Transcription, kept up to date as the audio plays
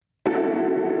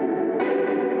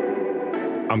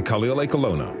I'm Khalil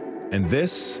Colonna, and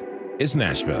this is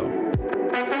Nashville.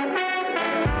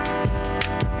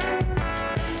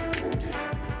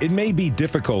 It may be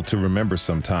difficult to remember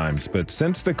sometimes, but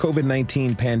since the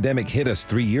COVID-19 pandemic hit us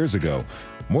 3 years ago,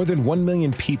 more than 1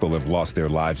 million people have lost their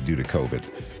lives due to COVID,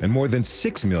 and more than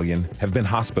 6 million have been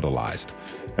hospitalized.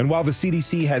 And while the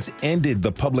CDC has ended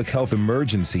the public health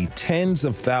emergency, tens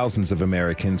of thousands of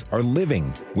Americans are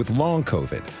living with long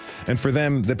COVID. And for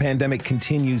them, the pandemic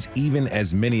continues even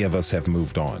as many of us have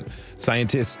moved on.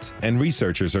 Scientists and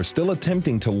researchers are still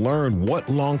attempting to learn what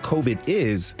long COVID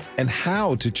is and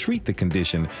how to treat the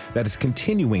condition that is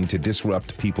continuing to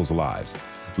disrupt people's lives.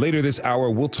 Later this hour,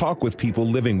 we'll talk with people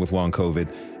living with long COVID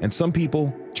and some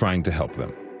people trying to help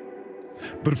them.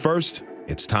 But first,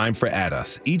 it's time for At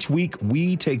Us. Each week,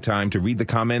 we take time to read the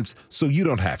comments so you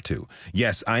don't have to.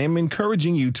 Yes, I am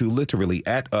encouraging you to literally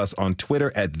at us on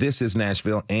Twitter at This Is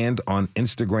Nashville and on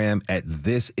Instagram at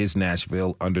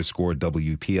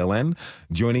ThisIsNashville_WPLN.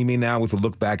 Joining me now with a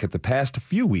look back at the past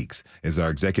few weeks is our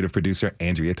executive producer,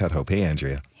 Andrea Tudhope. Hey,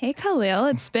 Andrea. Hey, Khalil.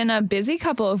 It's been a busy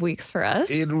couple of weeks for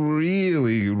us. It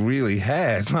really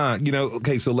has, huh?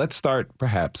 Okay, so let's start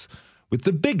perhaps with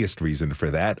the biggest reason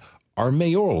for that, our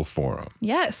mayoral forum.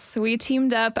 Yes, we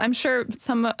teamed up. I'm sure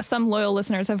some loyal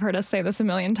listeners have heard us say this a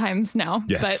million times now.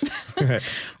 Yes. But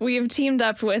we've teamed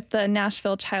up with the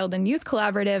Nashville Child and Youth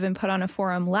Collaborative and put on a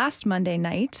forum last Monday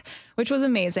night, which was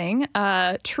amazing.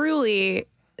 Truly,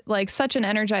 like, such an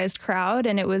energized crowd,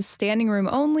 and it was standing room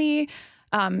only.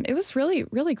 It was really,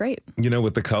 really great.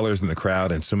 With the colors and the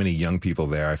crowd and so many young people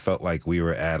there, I felt like we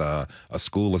were at a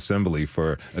school assembly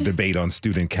for a debate on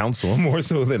student council, more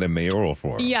so than a mayoral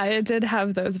forum. Yeah, it did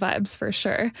have those vibes for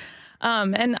sure.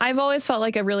 And I've always felt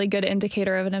like a really good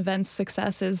indicator of an event's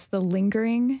success is the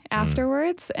lingering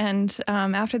afterwards. And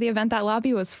after the event, that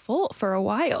lobby was full for a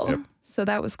while. Yep. So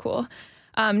that was cool.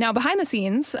 Now, behind the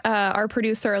scenes, our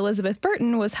producer, Elizabeth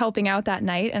Burton, was helping out that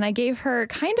night, and I gave her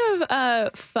kind of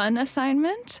a fun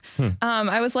assignment.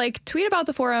 I was like, tweet about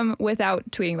the forum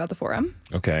without tweeting about the forum.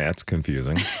 Okay, that's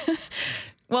confusing.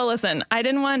 Well, listen, I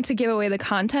didn't want to give away the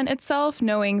content itself,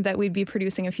 knowing that we'd be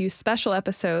producing a few special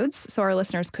episodes so our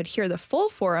listeners could hear the full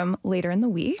forum later in the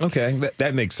week. Okay,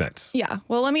 that makes sense. Yeah,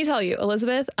 well, let me tell you,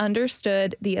 Elizabeth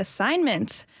understood the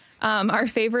assignment. Our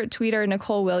favorite tweeter,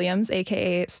 Nicole Williams,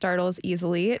 a.k.a. Startles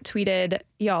Easily, tweeted,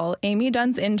 "Y'all, Amy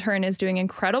Dunn's intern is doing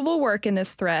incredible work in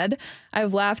this thread.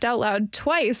 I've laughed out loud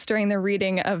twice during the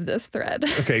reading of this thread."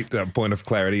 Okay, point of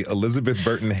clarity. Elizabeth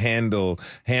Burton handle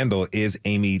is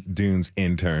Amy Dunn's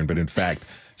intern, but in fact,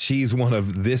 she's one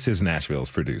of This Is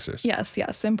Nashville's producers.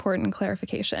 Yes, important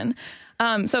clarification.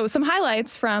 So some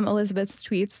highlights from Elizabeth's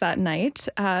tweets that night.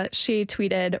 She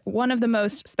tweeted, "One of the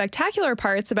most spectacular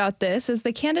parts about this is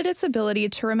the candidate's ability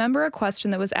to remember a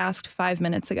question that was asked 5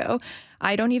 minutes ago.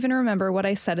 I don't even remember what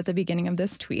I said at the beginning of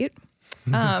this tweet,"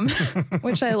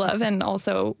 which I love. And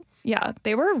also, yeah,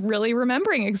 they were really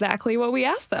remembering exactly what we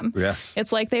asked them. Yes.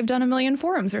 It's like they've done a million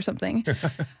forums or something.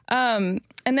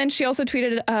 And then she also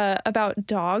tweeted about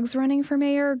dogs running for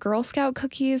mayor, Girl Scout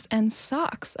cookies, and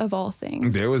socks, of all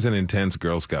things. There was an intense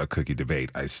Girl Scout cookie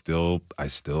debate. I still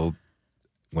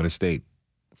want to state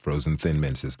frozen Thin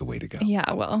Mints is the way to go.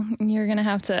 Yeah, well, you're going to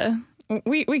have to...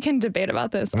 We can debate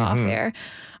about this off air.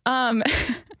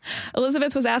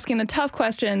 Elizabeth was asking the tough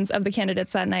questions of the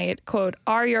candidates that night. Quote,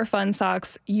 "Are your fun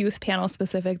socks youth panel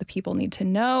specific? The people need to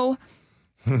know."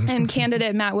 And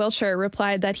candidate Matt Wilshire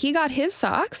replied that he got his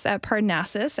socks at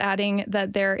Parnassus, adding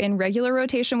that they're in regular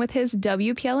rotation with his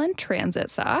WPLN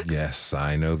transit socks. Yes,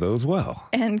 I know those well.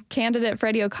 And candidate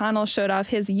Freddie O'Connell showed off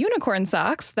his unicorn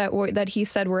socks that he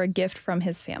said were a gift from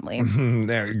his family.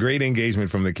 Great engagement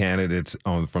from the candidates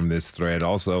from this thread.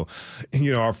 Also,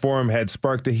 our forum had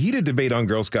sparked a heated debate on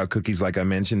Girl Scout cookies, like I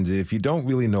mentioned. If you don't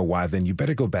really know why, then you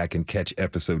better go back and catch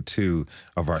episode 2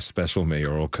 of our special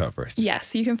mayoral coverage.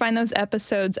 Yes, you can find those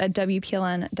episodes at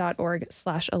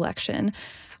WPLN.org/election.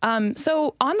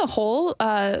 So on the whole,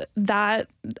 that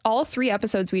all 3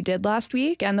 episodes we did last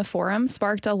week and the forum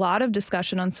sparked a lot of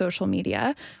discussion on social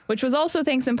media, which was also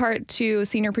thanks in part to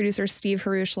senior producer Steve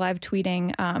Harush live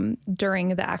tweeting during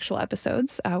the actual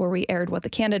episodes where we aired what the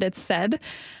candidates said.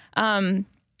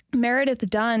 Meredith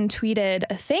Dunn tweeted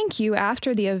a thank you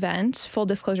after the event. Full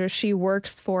disclosure, she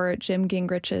works for Jim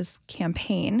Gingrich's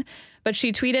campaign. But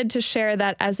she tweeted to share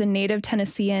that as a native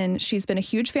Tennessean, she's been a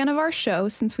huge fan of our show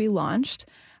since we launched.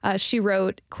 She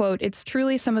wrote, quote, "It's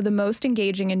truly some of the most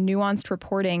engaging and nuanced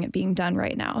reporting being done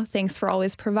right now. Thanks for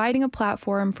always providing a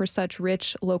platform for such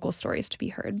rich local stories to be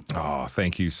heard." Oh,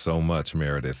 thank you so much,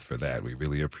 Meredith, for that. We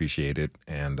really appreciate it.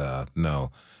 And no,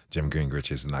 Jim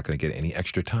Gingrich is not going to get any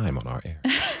extra time on our air.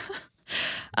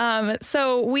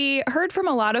 So we heard from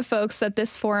a lot of folks that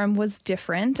this forum was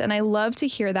different, and I love to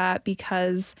hear that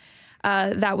because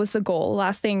that was the goal.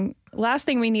 Last thing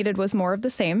we needed was more of the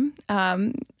same.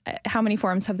 How many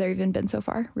forums have there even been so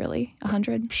far? Really?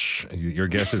 100? Your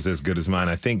guess is as good as mine.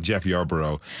 I think Jeff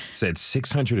Yarborough said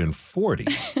 640.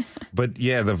 But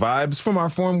yeah, the vibes from our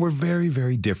forum were very,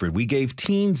 very different. We gave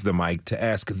teens the mic to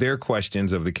ask their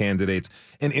questions of the candidates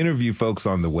and interview folks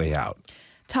on the way out.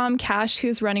 Tom Cash,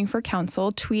 who's running for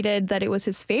council, tweeted that it was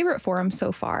his favorite forum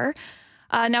so far.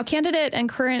 Now, candidate and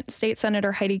current state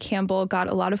senator Heidi Campbell got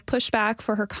a lot of pushback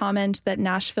for her comment that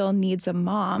Nashville needs a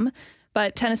mom.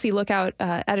 But Tennessee Lookout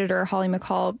editor Holly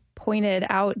McCall pointed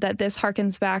out that this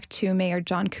harkens back to Mayor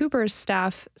John Cooper's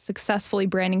staff successfully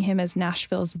branding him as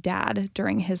Nashville's dad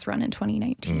during his run in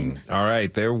 2019. All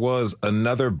right. There was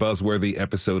another buzzworthy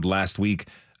episode last week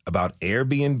about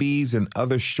Airbnbs and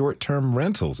other short-term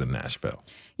rentals in Nashville.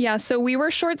 Yeah, so we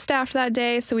were short-staffed that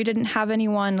day, so we didn't have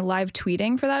anyone live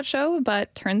tweeting for that show,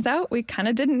 but turns out we kind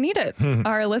of didn't need it.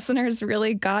 Our listeners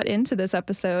really got into this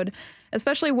episode,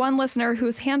 especially one listener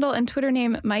whose handle and Twitter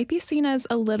name might be seen as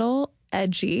a little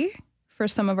edgy for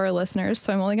some of our listeners,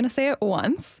 so I'm only going to say it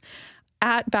once.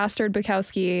 @Bastard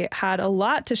Bukowski had a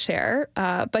lot to share,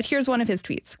 but here's one of his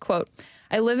tweets. Quote,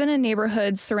 "I live in a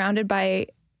neighborhood surrounded by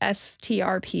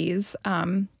STRPs,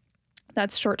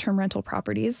 that's short-term rental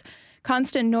properties.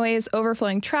 Constant noise,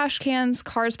 overflowing trash cans,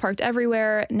 cars parked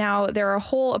everywhere. Now there are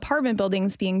whole apartment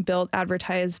buildings being built,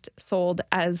 advertised, sold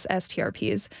as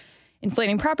STRPs,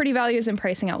 inflating property values and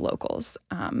pricing out locals."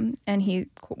 And he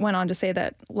went on to say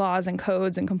that laws and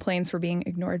codes and complaints were being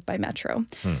ignored by Metro.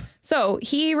 So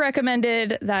he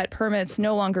recommended that permits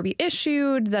no longer be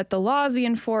issued, that the laws be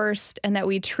enforced, and that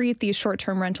we treat these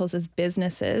short-term rentals as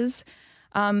businesses.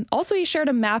 Also, he shared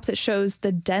a map that shows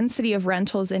the density of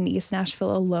rentals in East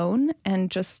Nashville alone. And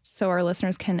just so our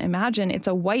listeners can imagine, it's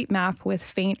a white map with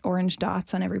faint orange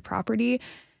dots on every property.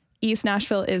 East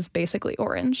Nashville is basically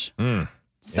orange.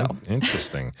 So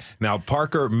Interesting. Now,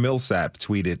 Parker Millsap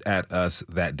tweeted at us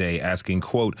that day asking,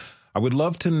 quote, "I would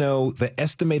love to know the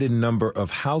estimated number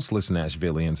of houseless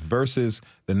Nashvillians versus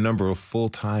the number of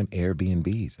full-time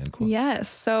Airbnbs," end quote. Yes.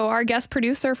 So our guest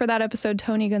producer for that episode,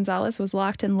 Tony Gonzalez, was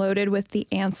locked and loaded with the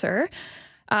answer.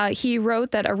 He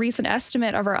wrote that a recent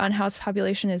estimate of our unhoused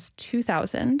population is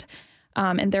 2,000,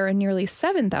 and there are nearly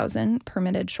 7,000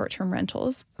 permitted short-term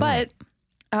rentals. But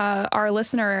our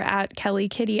listener @Kelly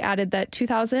Kitty added that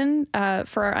 2,000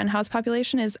 for our unhoused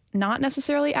population is not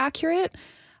necessarily accurate,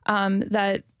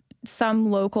 that some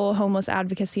local homeless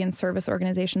advocacy and service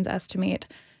organizations estimate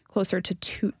closer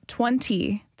to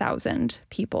 20,000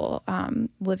 people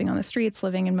living on the streets,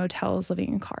 living in motels, living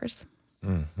in cars.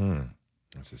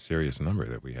 That's a serious number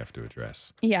that we have to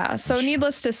address. Yeah. So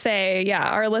needless to say,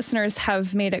 our listeners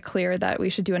have made it clear that we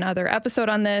should do another episode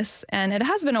on this. And it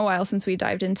has been a while since we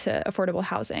dived into affordable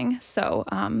housing. So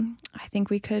I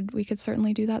think we could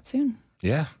certainly do that soon.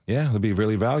 Yeah, it'll be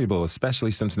really valuable,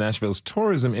 especially since Nashville's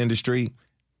tourism industry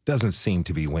doesn't seem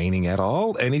to be waning at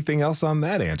all. Anything else on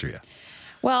that, Andrea?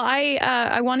 Well,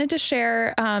 I wanted to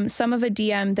share some of a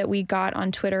DM that we got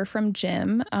on Twitter from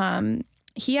Jim.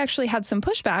 He actually had some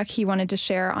pushback he wanted to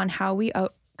share on how we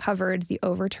covered the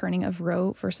overturning of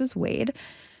Roe versus Wade.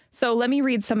 So let me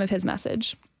read some of his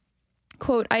message.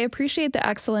 Quote, "I appreciate the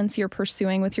excellence you're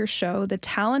pursuing with your show. The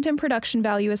talent and production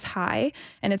value is high,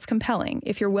 and it's compelling.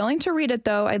 If you're willing to read it,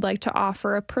 though, I'd like to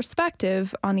offer a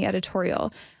perspective on the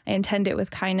editorial. I intend it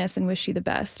with kindness and wish you the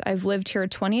best. I've lived here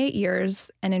 28 years,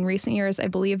 and in recent years, I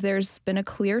believe there's been a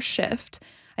clear shift.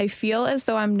 I feel as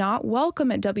though I'm not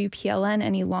welcome at WPLN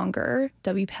any longer.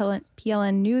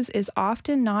 WPLN News is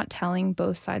often not telling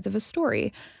both sides of a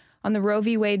story. On the Roe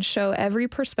v. Wade show, every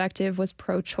perspective was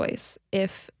pro-choice.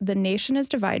 If the nation is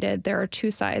divided, there are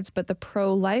two sides, but the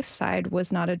pro-life side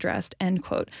was not addressed," end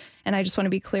quote. And I just want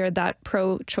to be clear that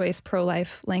pro-choice,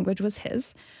 pro-life language was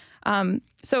his.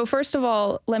 So first of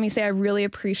all, let me say I really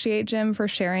appreciate Jim for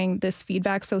sharing this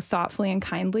feedback so thoughtfully and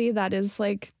kindly. That is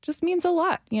just means a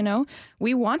lot,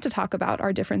 We want to talk about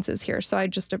our differences here. So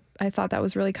I thought that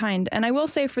was really kind. And I will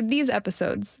say for these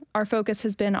episodes, our focus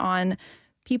has been on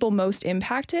people most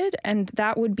impacted, and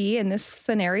that would be, in this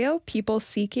scenario, people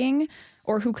seeking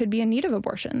or who could be in need of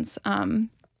abortions.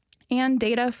 And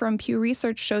data from Pew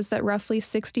Research shows that roughly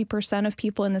 60% of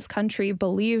people in this country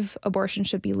believe abortion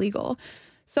should be legal.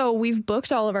 So we've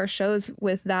booked all of our shows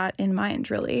with that in mind,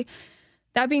 really.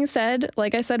 That being said,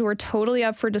 like I said, we're totally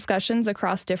up for discussions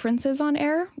across differences on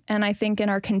air. And I think in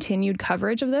our continued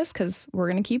coverage of this, because we're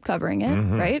going to keep covering it,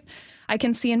 right? I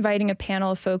can see inviting a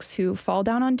panel of folks who fall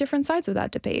down on different sides of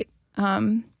that debate.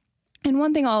 And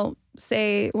one thing I'll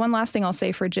last thing I'll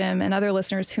say for Jim and other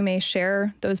listeners who may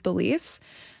share those beliefs.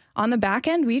 On the back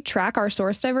end, we track our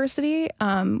source diversity,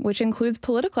 which includes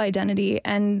political identity.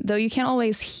 And though you can't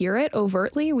always hear it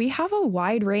overtly, we have a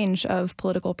wide range of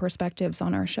political perspectives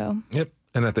on our show. Yep.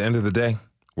 And at the end of the day,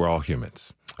 we're all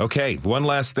humans. Okay, one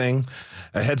last thing.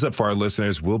 A heads up for our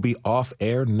listeners, we'll be off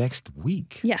air next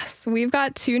week. Yes, we've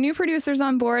got 2 new producers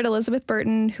on board, Elizabeth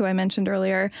Burton, who I mentioned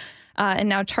earlier, and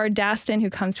now Chard Daston, who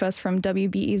comes to us from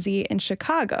WBEZ in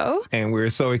Chicago. And we're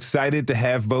so excited to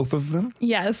have both of them.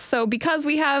 Yes. So because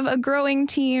we have a growing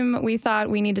team, we thought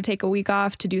we need to take a week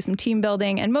off to do some team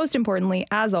building. And most importantly,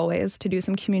 as always, to do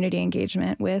some community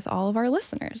engagement with all of our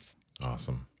listeners.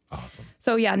 Awesome.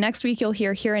 So yeah, next week you'll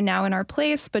hear Here and Now in Our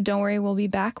Place. But don't worry, we'll be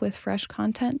back with fresh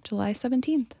content July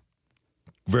 17th.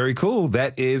 Very cool.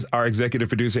 That is our executive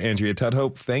producer, Andrea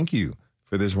Tudhope. Thank you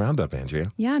for this roundup,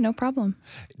 Andrea. Yeah, no problem.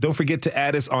 Don't forget to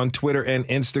add us on Twitter and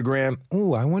Instagram.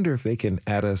 Ooh, I wonder if they can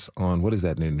add us on, what is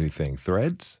that new thing,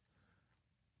 Threads?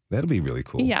 That'll be really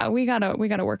cool. Yeah, we gotta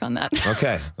work on that.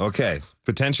 Okay.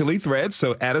 Potentially Threads.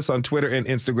 So add us on Twitter and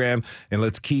Instagram, and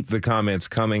let's keep the comments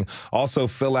coming. Also,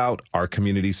 fill out our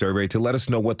community survey to let us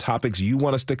know what topics you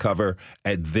want us to cover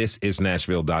at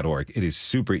thisisnashville.org. It is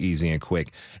super easy and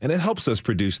quick, and it helps us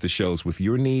produce the shows with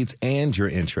your needs and your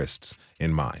interests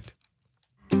in mind.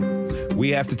 We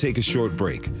have to take a short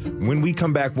break. When we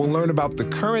come back, we'll learn about the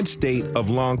current state of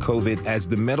long COVID as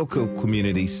the medical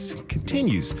community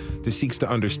continues to seek to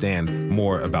understand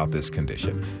more about this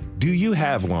condition. Do you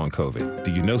have long COVID?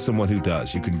 Do you know someone who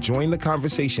does? You can join the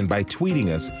conversation by tweeting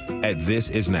us at This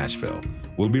Is Nashville.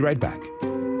 We'll be right back.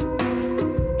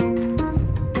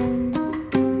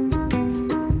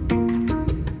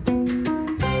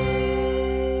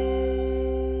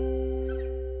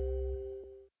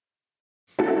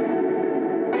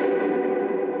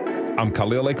 I'm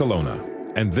Khalil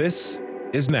Ekalona, and this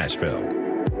is Nashville.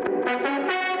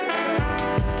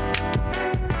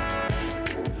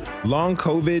 Long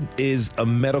COVID is a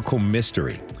medical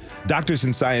mystery. Doctors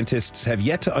and scientists have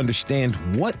yet to understand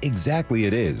what exactly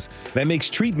it is. That makes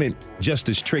treatment just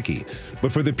as tricky.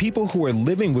 But for the people who are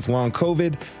living with long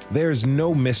COVID, there's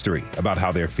no mystery about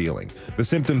how they're feeling. The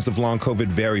symptoms of long COVID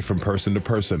vary from person to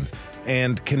person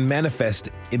and can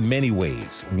manifest in many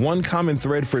ways. One common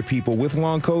thread for people with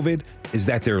long COVID is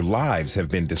that their lives have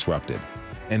been disrupted,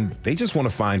 and they just want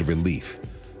to find relief.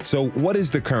 So what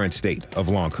is the current state of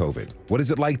long COVID? What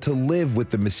is it like to live with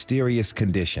the mysterious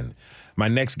condition? My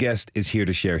next guest is here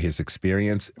to share his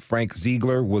experience. Frank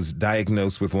Ziegler was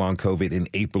diagnosed with long COVID in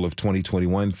April of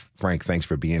 2021. Frank, thanks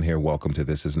for being here. Welcome to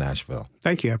This Is Nashville.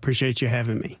 Thank you. I appreciate you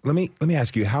having me. Let me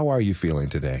ask you, how are you feeling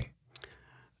today?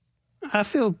 I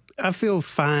feel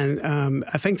fine.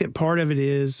 I think that part of it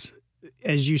is,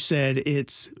 as you said,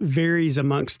 it varies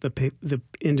amongst the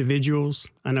individuals.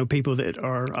 I know people that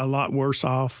are a lot worse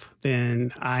off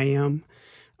than I am.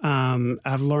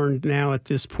 I've learned now at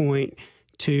this point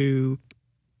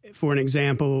for an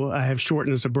example, I have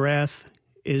shortness of breath,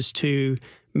 is to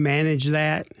manage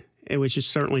that, which has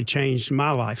certainly changed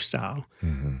my lifestyle.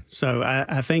 Mm-hmm. So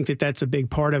I think that that's a big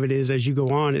part of it is as you go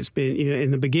on, it's been, in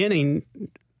the beginning,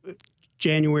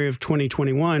 January of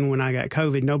 2021, when I got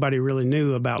COVID, nobody really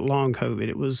knew about long COVID.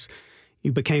 It was,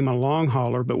 you became a long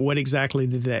hauler, but what exactly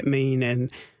did that mean? And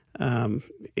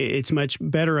it's much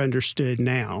better understood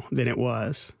now than it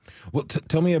was. Well,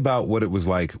 tell me about what it was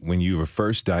like when you were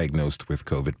first diagnosed with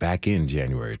COVID back in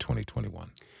January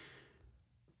 2021.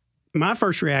 My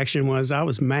first reaction was I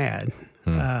was mad.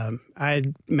 I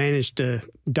had managed to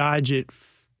dodge it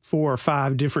 4 or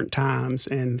 5 different times.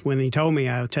 And when he told me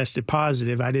I tested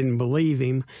positive, I didn't believe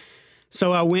him.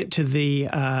 So I went to the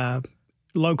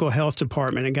local health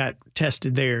department and got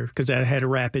tested there because I had a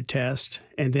rapid test.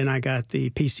 And then I got the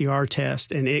PCR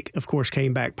test, and it, of course,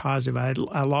 came back positive.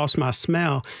 I lost my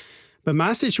smell. But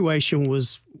my situation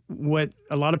was what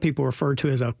a lot of people refer to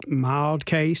as a mild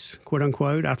case, quote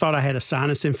unquote. I thought I had a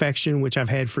sinus infection, which I've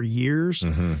had for years.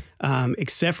 Mm-hmm.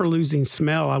 Except for losing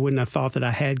smell, I wouldn't have thought that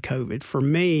I had COVID. For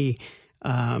me,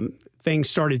 things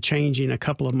started changing a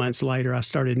couple of months later. I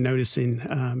started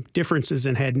noticing differences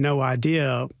and had no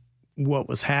idea what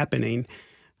was happening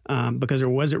because there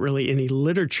wasn't really any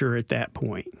literature at that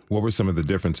point. What were some of the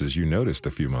differences you noticed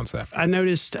a few months after? I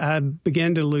noticed I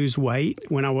began to lose weight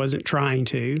when I wasn't trying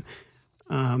to.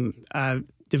 I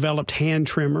developed hand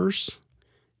tremors,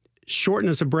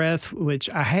 shortness of breath, which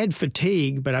I had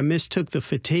fatigue, but I mistook the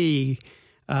fatigue.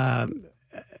 I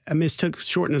mistook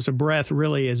shortness of breath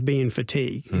really as being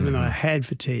fatigue, even though I had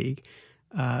fatigue.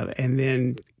 And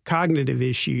then cognitive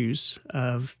issues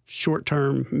of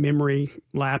short-term memory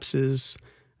lapses,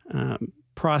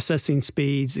 processing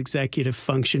speeds, executive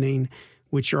functioning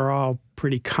which are all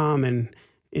pretty common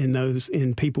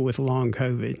in people with long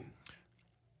COVID.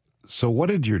 So what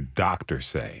did your doctor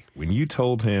say when you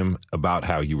told him about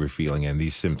how you were feeling and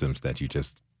these symptoms that you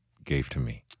just gave to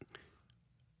me?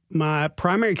 My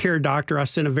primary care doctor, I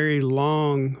sent a very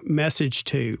long message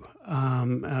to.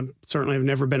 I certainly have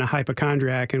never been a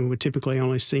hypochondriac and would typically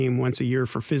only see him once a year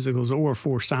for physicals or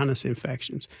for sinus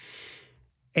infections.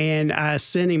 And I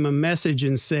sent him a message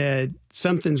and said,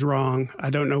 something's wrong. I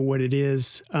don't know what it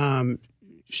is. Could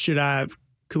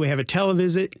we have a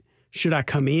televisit? Should I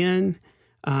come in?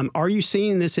 Are you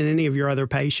seeing this in any of your other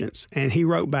patients? And he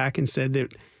wrote back and said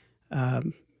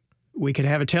that we could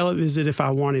have a televisit if I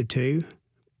wanted to,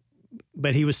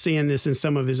 but he was seeing this in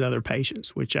some of his other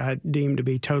patients, which I deemed to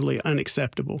be totally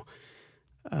unacceptable.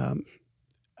 I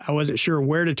wasn't sure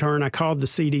where to turn. I called the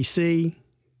CDC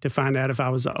to find out if I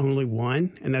was the only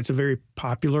one, and that's a very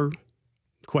popular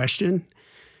question.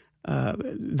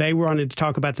 They wanted to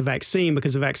talk about the vaccine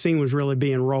because the vaccine was really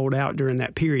being rolled out during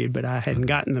that period, but I hadn't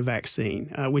gotten the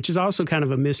vaccine, which is also kind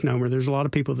of a misnomer. There's a lot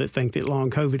of people that think that long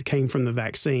COVID came from the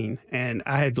vaccine, and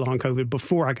I had long COVID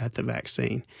before I got the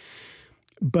vaccine.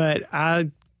 But I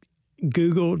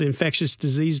Googled infectious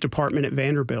disease department at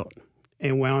Vanderbilt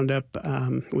and wound up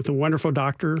with a wonderful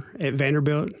doctor at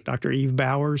Vanderbilt, Dr. Eve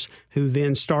Bowers, who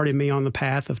then started me on the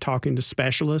path of talking to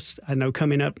specialists. I know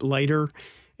coming up later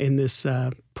in this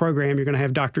program, you're going to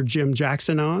have Dr. Jim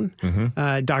Jackson on.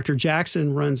 Mm-hmm. Dr.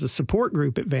 Jackson runs a support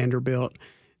group at Vanderbilt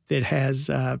that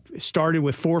has started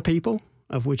with 4 people,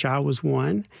 of which I was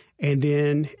one. And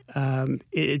then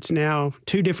it's now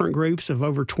 2 different groups of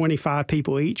over 25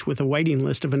 people each with a waiting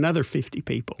list of another 50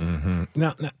 people. Mm-hmm.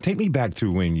 Now, take me back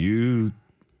to when you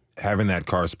having that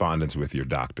correspondence with your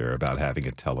doctor about having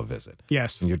a televisit.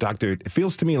 Yes. And your doctor, it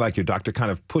feels to me like your doctor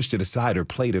kind of pushed it aside or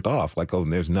played it off like, oh,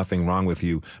 there's nothing wrong with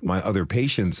you. My other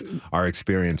patients are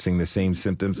experiencing the same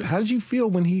symptoms. How did you feel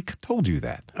when he told you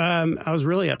that? I was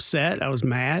really upset. I was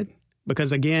mad.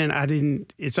 Because again,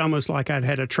 it's almost like I'd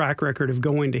had a track record of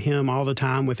going to him all the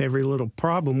time with every little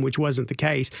problem, which wasn't the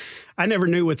case. I never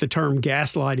knew what the term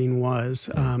gaslighting was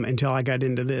until I got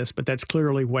into this, but that's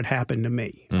clearly what happened to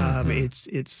me. Mm-hmm.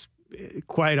 It's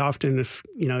quite often,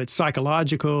 it's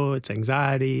psychological, it's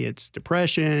anxiety, it's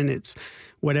depression, it's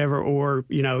whatever, or,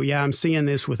 I'm seeing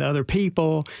this with other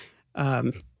people.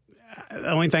 The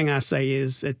only thing I say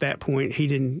is at that point, he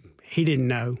didn't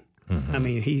know. Mm-hmm. I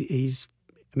mean, he's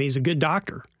a good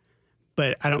doctor,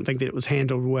 but I don't think that it was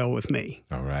handled well with me.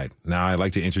 All right. Now I'd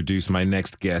like to introduce my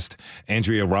next guest.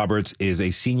 Andrea Roberts is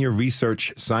a senior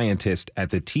research scientist at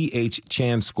the T.H.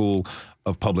 Chan School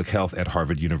of Public Health at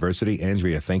Harvard University.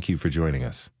 Andrea, thank you for joining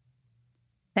us.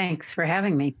 Thanks for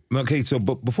having me. Okay, so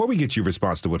before we get your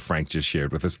response to what Frank just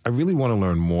shared with us, I really want to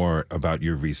learn more about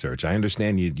your research. I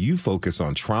understand you focus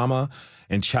on trauma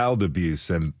and child abuse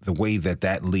and the way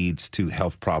that leads to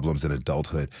health problems in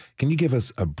adulthood. Can you give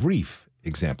us a brief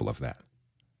example of that?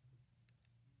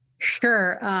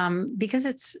 Sure, because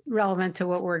it's relevant to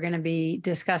what we're going to be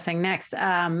discussing next.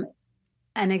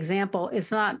 An example,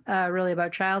 it's not really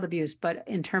about child abuse, but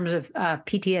in terms of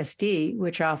PTSD,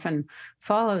 which often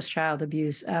follows child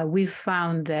abuse, we've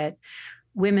found that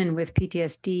women with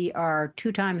PTSD are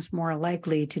 2 times more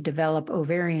likely to develop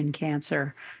ovarian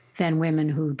cancer than women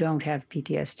who don't have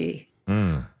PTSD.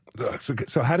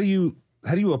 So how do you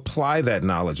apply that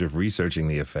knowledge of researching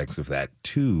the effects of that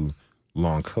to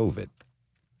long COVID?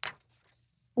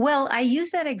 Well, I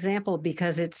use that example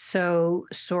because it's so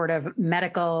sort of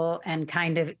medical and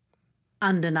kind of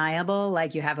undeniable.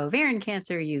 Like you have ovarian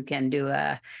cancer, you can do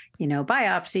a,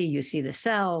 biopsy, you see the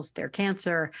cells, they're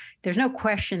cancer. There's no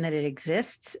question that it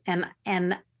exists. And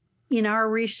in our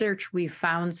research, we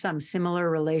found some similar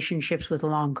relationships with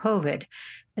long COVID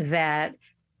that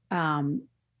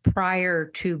prior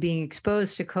to being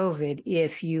exposed to COVID,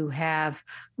 if you have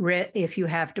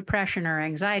depression or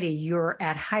anxiety, you're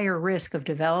at higher risk of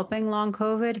developing long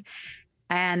COVID.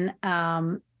 And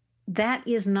that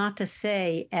is not to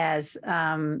say, as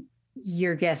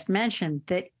your guest mentioned,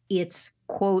 that it's,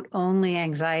 quote, only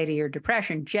anxiety or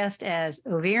depression, just as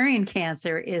ovarian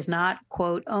cancer is not,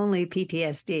 quote, only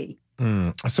PTSD.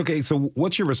 Okay, so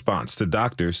what's your response to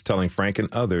doctors telling Frank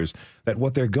and others that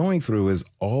what they're going through is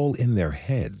all in their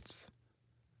heads?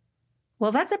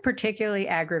 Well, that's a particularly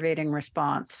aggravating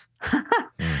response.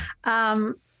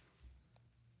 I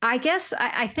guess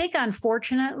I think,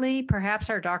 unfortunately,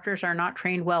 perhaps our doctors are not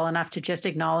trained well enough to just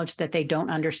acknowledge that they don't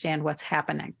understand what's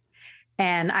happening.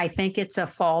 And I think it's a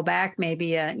fallback,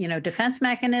 maybe a, defense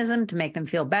mechanism to make them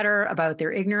feel better about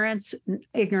their ignorance.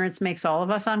 Ignorance makes all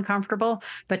of us uncomfortable,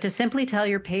 but to simply tell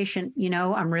your patient,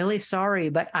 I'm really sorry,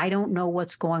 but I don't know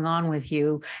what's going on with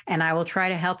you. And I will try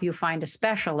to help you find a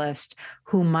specialist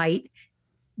who might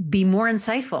be more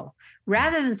insightful,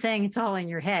 rather than saying it's all in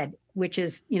your head, which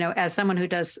is, as someone who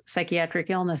does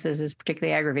psychiatric illnesses, is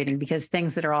particularly aggravating, because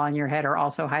things that are all in your head are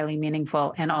also highly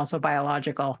meaningful and also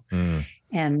biological.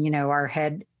 And,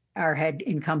 our head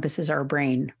encompasses our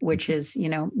brain, which is,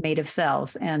 made of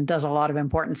cells and does a lot of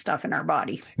important stuff in our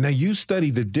body. Now, you study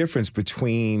the difference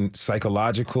between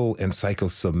psychological and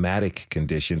psychosomatic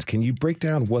conditions. Can you break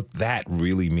down what that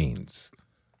really means?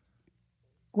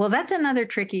 Well, that's another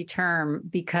tricky term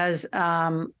because,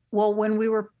 when we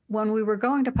were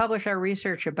going to publish our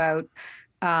research about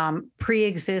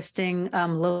pre-existing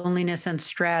loneliness and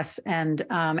stress and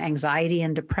anxiety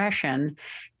and depression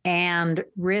and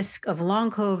risk of long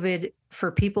COVID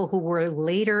for people who were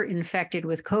later infected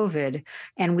with COVID,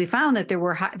 and we found that there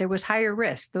was higher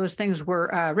risk. Those things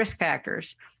were risk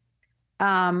factors.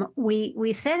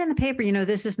 We said in the paper,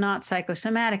 this is not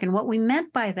psychosomatic, and what we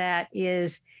meant by that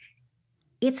is,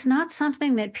 it's not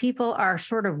something that people are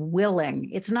sort of willing.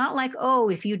 It's not like,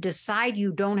 if you decide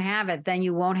you don't have it, then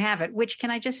you won't have it, which, can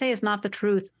I just say, is not the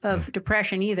truth of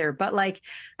depression either. But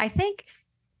I think,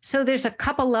 so there's a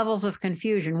couple levels of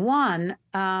confusion. One,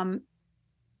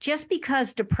 just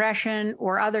because depression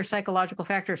or other psychological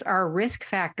factors are a risk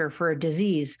factor for a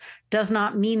disease does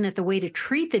not mean that the way to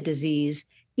treat the disease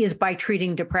is by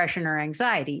treating depression or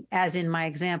anxiety, as in my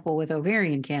example with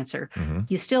ovarian cancer.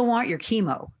 You still want your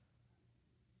chemo.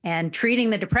 And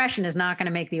treating the depression is not going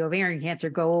to make the ovarian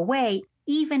cancer go away,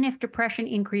 even if depression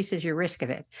increases your risk of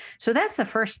it. So that's the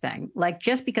first thing.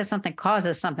 Just because something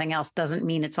causes something else doesn't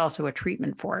mean it's also a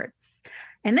treatment for it.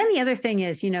 And then the other thing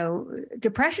is,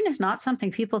 depression is not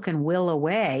something people can will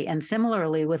away. And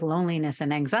similarly with loneliness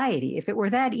and anxiety, if it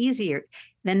were that easier,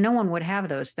 then no one would have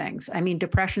those things. I mean,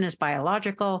 depression is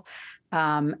biological,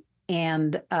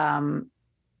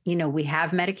 we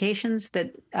have medications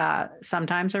that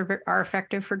sometimes are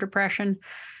effective for depression.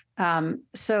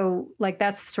 So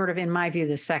that's sort of, in my view,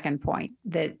 the second point,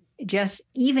 that just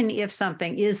even if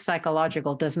something is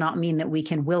psychological does not mean that we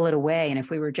can will it away. And if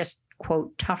we were just,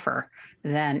 quote, tougher,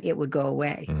 then it would go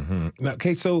away.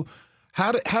 Okay, so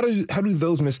how do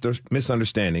those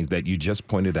misunderstandings that you just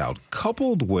pointed out,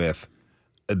 coupled with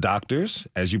doctors,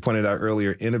 as you pointed out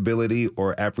earlier, inability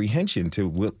or apprehension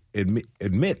to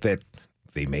admit that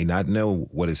they may not know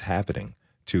what is happening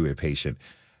to a patient,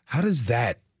 how does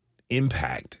that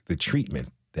impact the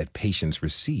treatment that patients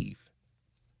receive?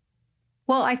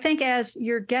 Well, I think, as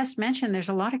your guest mentioned, there's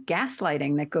a lot of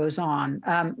gaslighting that goes on.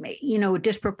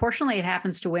 Disproportionately it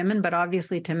happens to women, but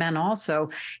obviously to men also.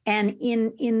 And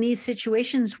in these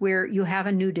situations where you have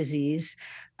a new disease,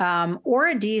 or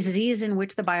a disease in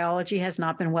which the biology has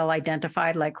not been well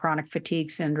identified, like chronic fatigue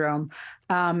syndrome,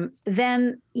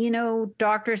 then,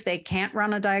 doctors, they can't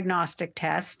run a diagnostic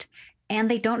test and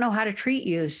they don't know how to treat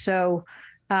you. So,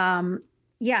 and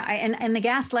the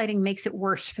gaslighting makes it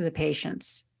worse for the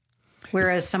patients.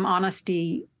 Whereas some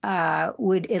honesty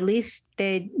would, at least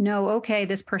they'd know, okay,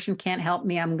 this person can't help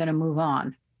me, I'm going to move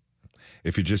on.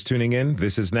 If you're just tuning in,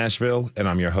 this is Nashville, and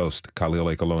I'm your host, Khalil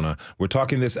Ekalona. We're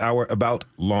talking this hour about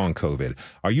long COVID.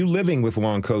 Are you living with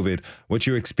long COVID? What's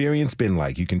your experience been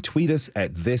like? You can tweet us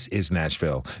at This Is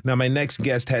Nashville. Now, my next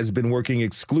guest has been working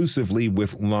exclusively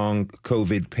with long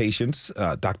COVID patients.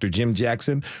 Dr. Jim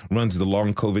Jackson runs the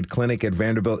long COVID clinic at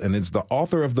Vanderbilt and is the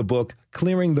author of the book,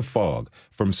 Clearing the Fog,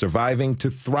 From Surviving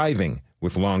to Thriving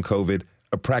with Long COVID,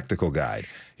 a Practical Guide.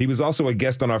 He was also a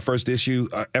guest on our first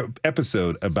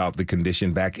episode about the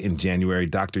condition back in January.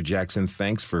 Dr. Jackson,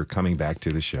 thanks for coming back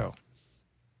to the show.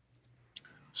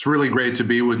 It's really great to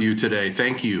be with you today.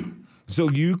 Thank you. So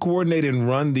you coordinate and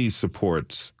run these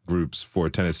support groups for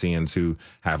Tennesseans who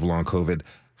have long COVID.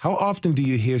 How often do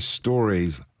you hear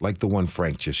stories like the one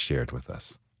Frank just shared with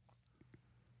us?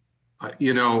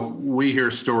 We hear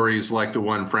stories like the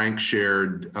one Frank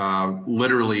shared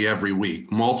literally every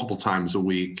week, multiple times a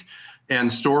week,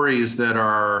 and stories that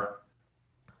are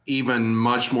even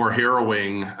much more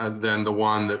harrowing than the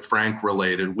one that Frank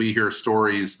related. We hear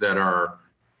stories that are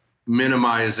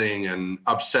minimizing and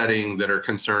upsetting, that are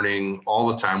concerning all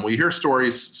the time. We hear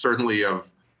stories certainly of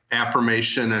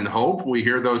affirmation and hope. We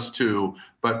hear those too,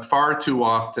 but far too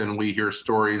often we hear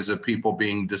stories of people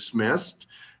being dismissed.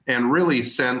 And really,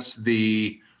 since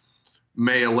the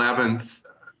May 11th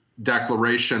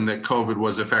declaration that COVID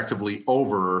was effectively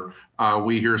over,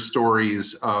 we hear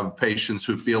stories of patients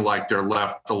who feel like they're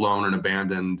left alone and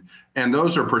abandoned. And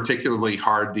those are particularly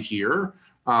hard to hear.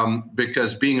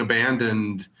 because being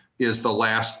abandoned is the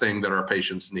last thing that our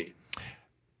patients need.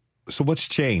 So what's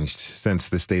changed since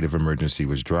the state of emergency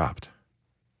was dropped?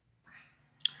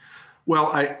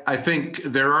 Well, I think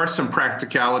there are some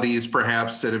practicalities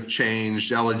perhaps that have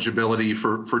changed, eligibility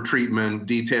for treatment,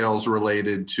 details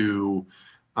related to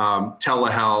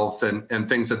telehealth and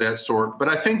things of that sort. But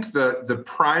I think the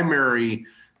primary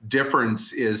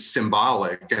difference is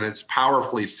symbolic, and it's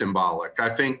powerfully symbolic. I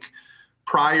think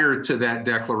prior to that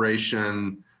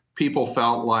declaration, people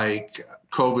felt like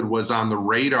COVID was on the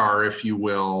radar, if you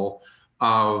will,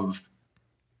 of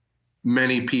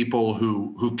many people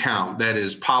who count, that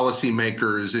is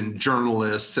policymakers and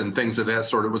journalists and things of that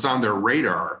sort. It was on their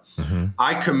radar. Mm-hmm.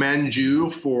 I commend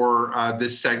you for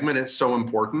this segment. It's so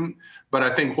important. But I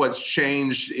think what's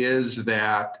changed is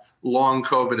that long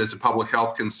COVID as a public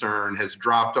health concern has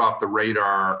dropped off the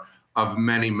radar of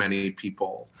many, many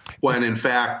people. When in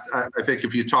fact, I think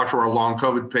if you talk to our long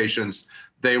COVID patients,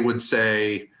 they would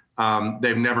say,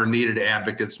 they've never needed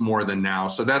advocates more than now.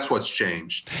 So that's what's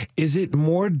changed. Is it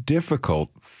more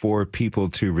difficult for people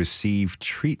to receive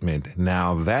treatment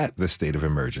now that the state of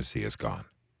emergency is gone?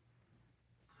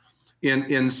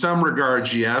 In some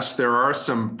regards, yes. There are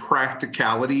some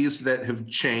practicalities that have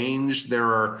changed. There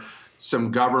are some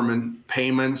government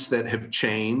payments that have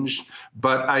changed.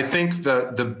 But I think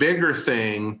the bigger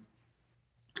thing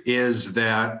is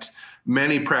that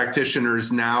many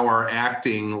practitioners now are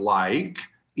acting like,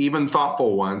 even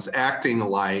thoughtful ones, acting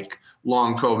like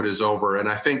long COVID is over. And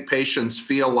I think patients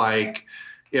feel like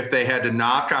if they had to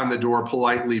knock on the door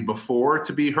politely before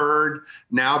to be heard,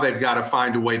 now they've got to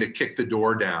find a way to kick the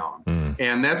door down.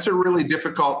 And that's a really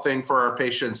difficult thing for our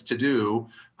patients to do,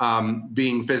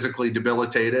 being physically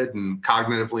debilitated and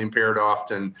cognitively impaired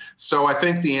often. So I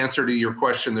think the answer to your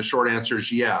question, the short answer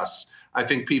is yes. I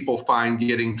think people find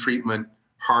getting treatment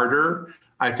harder.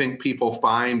 I think people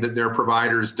find that their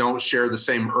providers don't share the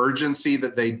same urgency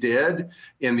that they did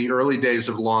in the early days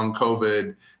of long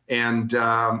COVID. And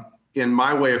in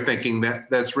my way of thinking,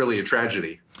 that's really a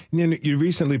tragedy. You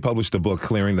recently published a book,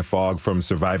 Clearing the Fog from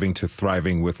Surviving to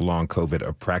Thriving with Long COVID,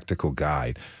 a practical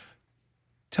guide.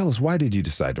 Tell us, why did you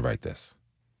decide to write this?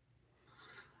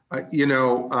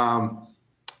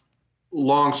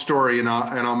 Long story, and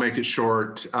I'll make it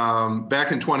short.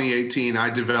 Back in 2018, I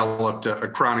developed a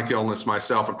chronic illness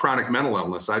myself, a chronic mental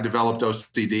illness. I developed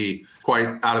OCD quite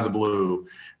out of the blue.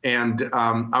 And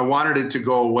I wanted it to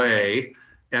go away.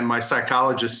 And my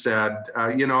psychologist said,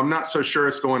 I'm not so sure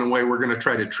it's going away. We're going to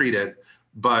try to treat it,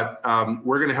 but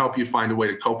we're going to help you find a way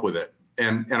to cope with it.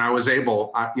 And I was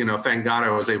able, thank God I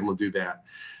was able to do that.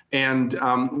 And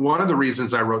one of the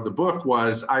reasons I wrote the book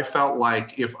was I felt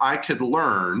like if I could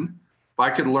learn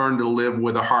to live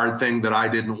with a hard thing that I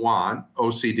didn't want,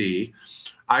 OCD,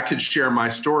 I could share my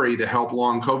story to help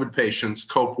long COVID patients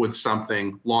cope with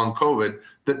something, long COVID,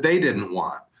 that they didn't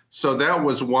want. So that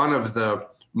was one of the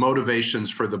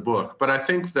motivations for the book. But I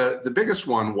think the biggest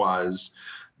one was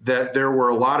that there were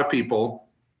a lot of people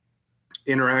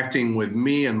interacting with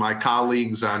me and my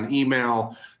colleagues on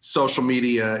email, social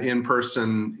media, in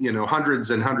person, hundreds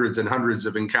and hundreds and hundreds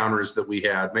of encounters that we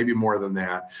had, maybe more than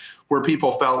that, where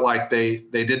people felt like they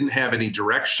didn't have any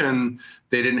direction.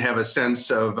 They didn't have a sense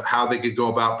of how they could go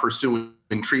about pursuing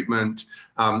treatment.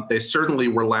 They certainly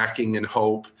were lacking in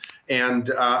hope.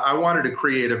 And I wanted to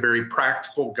create a very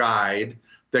practical guide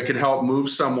that could help move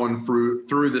someone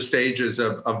through the stages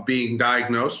of being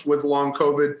diagnosed with long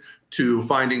COVID, to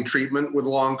finding treatment with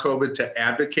long COVID, to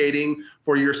advocating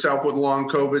for yourself with long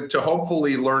COVID, to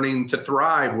hopefully learning to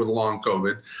thrive with long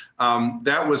COVID.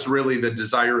 That was really the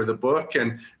desire of the book.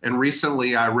 And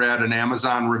recently I read an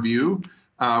Amazon review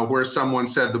where someone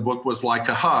said the book was like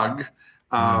a hug.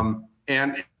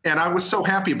 And I was so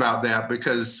happy about that,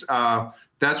 because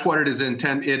that's what it is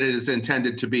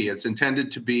intended to be. It's intended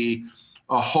to be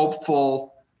a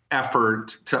hopeful effort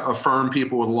to affirm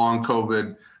people with long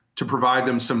COVID, to provide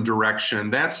them some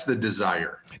direction. That's the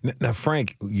desire. Now,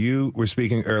 Frank, you were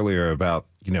speaking earlier about,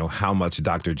 how much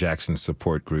Dr. Jackson's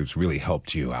support groups really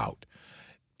helped you out.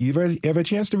 You've ever a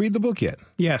chance to read the book yet?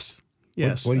 Yes.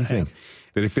 What do you think?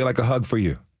 Did it feel like a hug for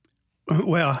you?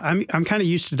 Well, I'm kind of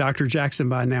used to Dr. Jackson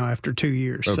by now after 2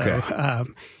 years. Okay. So,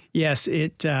 yes,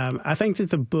 I think that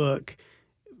the book,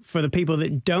 for the people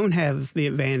that don't have the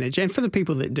advantage, and for the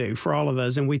people that do, for all of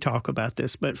us, and we talk about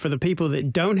this, but for the people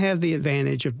that don't have the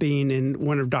advantage of being in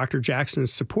one of Dr.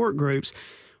 Jackson's support groups,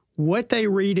 what they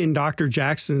read in Dr.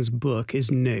 Jackson's book is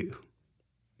new.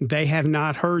 They have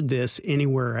not heard this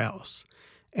anywhere else.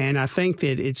 And I think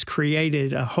that it's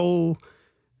created a whole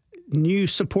new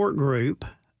support group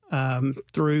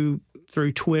through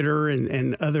Twitter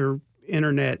and other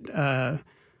internet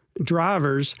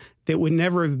drivers that would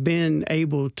never have been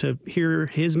able to hear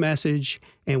his message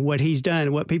and what he's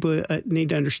done. What people need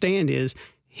to understand is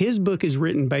his book is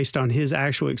written based on his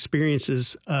actual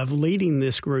experiences of leading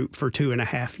this group for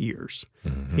 2.5 years.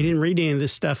 Mm-hmm. He didn't read any of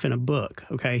this stuff in a book,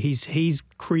 okay? He's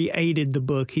created the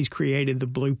book. He's created the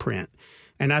blueprint.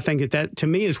 And I think that to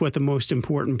me, is what the most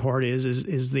important part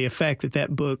is the effect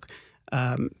that book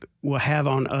will have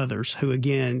on others who,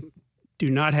 again, do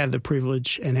not have the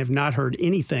privilege and have not heard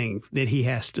anything that he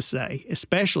has to say,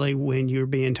 especially when you're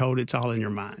being told it's all in your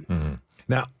mind. Mm-hmm.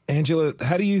 Now, Angela,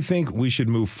 how do you think we should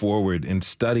move forward in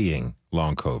studying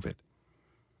long COVID?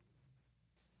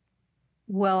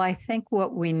 Well, I think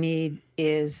what we need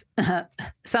is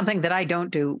something that I don't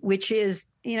do, which is,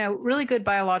 really good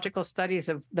biological studies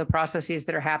of the processes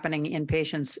that are happening in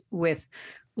patients with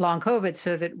long COVID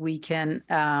so that we can,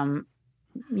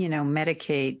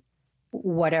 medicate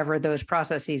whatever those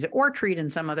processes or treat in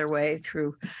some other way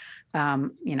through,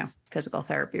 physical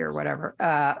therapy or whatever.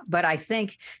 But I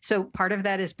think, so part of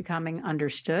that is becoming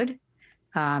understood,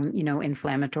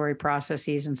 inflammatory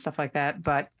processes and stuff like that.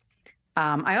 But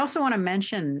I also want to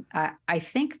mention, I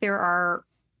think there are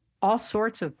all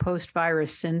sorts of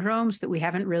post-virus syndromes that we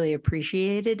haven't really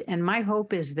appreciated. And my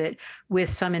hope is that with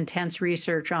some intense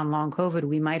research on long COVID,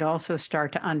 we might also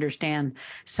start to understand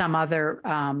some other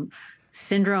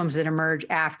syndromes that emerge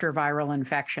after viral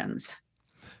infections.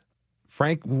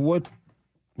 Frank, we'll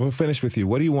finish with you.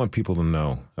 What do you want people to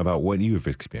know about what you have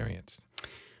experienced?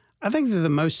 I think that the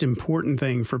most important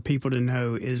thing for people to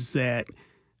know is that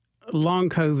long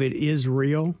COVID is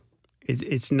real.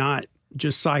 It's not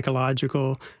just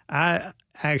psychological. I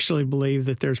actually believe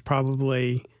that there's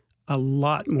probably a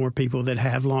lot more people that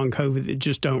have long COVID that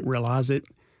just don't realize it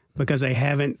because they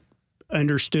haven't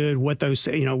understood what those,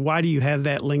 why do you have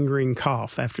that lingering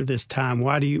cough after this time?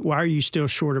 Why are you still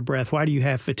short of breath? Why do you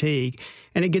have fatigue?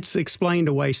 And it gets explained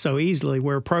away so easily,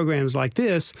 where programs like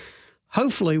this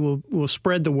hopefully will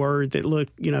spread the word that, look,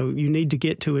 you need to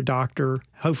get to a doctor.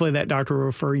 Hopefully that doctor will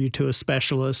refer you to a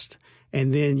specialist.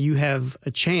 And then you have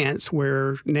a chance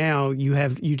where now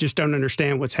you just don't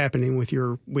understand what's happening with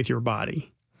your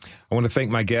body. I want to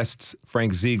thank my guests,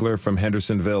 Frank Ziegler from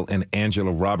Hendersonville and Andrea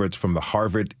Roberts from the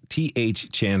Harvard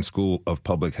T.H. Chan School of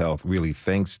Public Health. Really,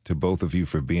 thanks to both of you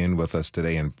for being with us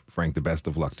today. And Frank, the best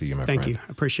of luck to you, my friend. Thank you.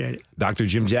 I appreciate it. Dr.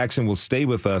 Jim Jackson will stay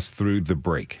with us through the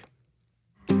break.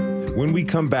 When we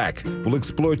come back, we'll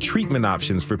explore treatment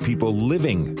options for people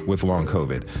living with long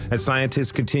COVID as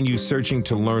scientists continue searching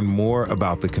to learn more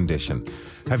about the condition.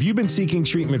 Have you been seeking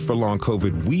treatment for long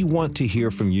COVID? We want to hear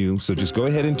from you, so just go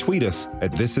ahead and tweet us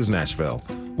at This Is Nashville.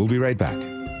 We'll be right back.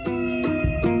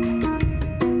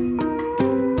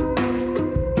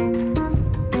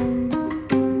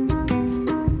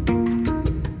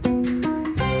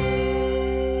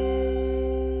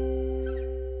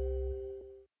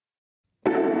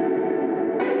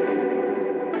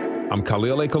 I'm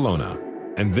Khalil Colonna,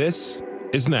 and this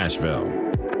is Nashville.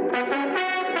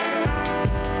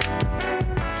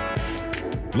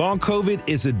 Long COVID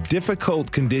is a difficult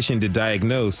condition to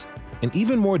diagnose and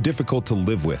even more difficult to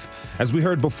live with. As we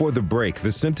heard before the break,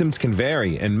 the symptoms can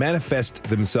vary and manifest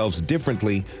themselves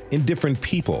differently in different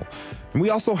people. And we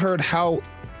also heard how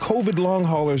COVID long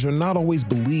haulers are not always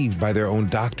believed by their own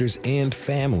doctors and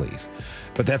families.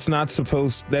 But that's not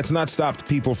stopped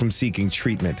people from seeking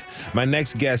treatment. My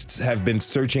next guests have been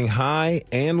searching high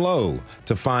and low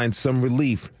to find some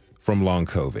relief from long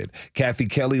COVID. Kathy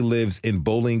Kelley lives in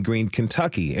Bowling Green,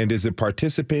 Kentucky, and is a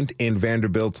participant in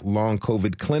Vanderbilt's long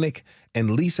COVID clinic. And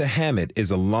Leisa Hammett is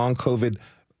a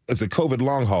COVID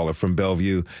long hauler from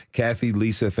Bellevue. Kathy,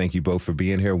 Leisa, thank you both for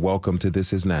being here. Welcome to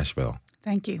This Is Nashville.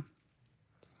 Thank you.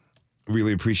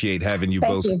 Really appreciate having you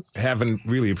both.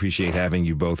 Really appreciate having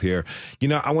you both here.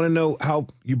 I want to know how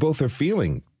you both are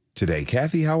feeling today.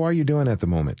 Kathy, how are you doing at the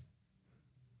moment?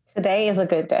 Today is a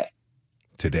good day.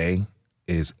 Today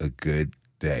is a good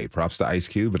day. Props to Ice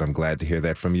Cube, but I'm glad to hear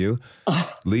that from you.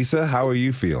 Leisa, how are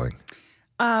you feeling?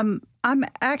 I'm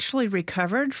actually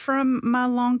recovered from my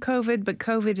long COVID, but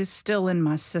COVID is still in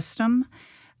my system.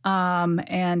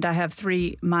 And I have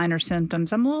 3 minor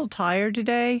symptoms. I'm a little tired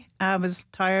today. I was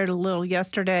tired a little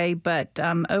yesterday, but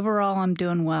overall, I'm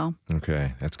doing well.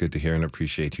 Okay, that's good to hear, and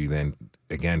appreciate you then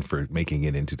again for making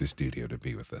it into the studio to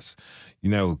be with us.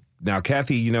 Now,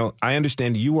 Kathy, I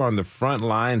understand you were on the front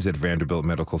lines at Vanderbilt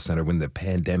Medical Center when the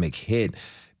pandemic hit.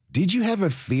 Did you have a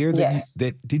fear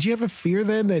did you have a fear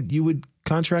then that you would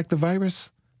contract the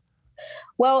virus?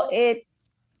 Well,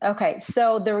 okay,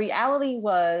 so the reality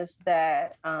was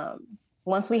that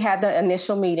once we had the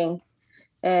initial meeting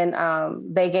and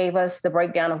they gave us the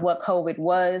breakdown of what COVID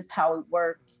was, how it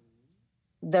worked,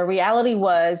 the reality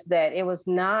was that it was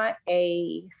not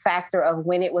a factor of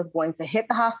when it was going to hit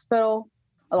the hospital,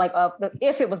 like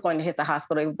if it was going to hit the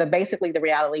hospital. Basically, the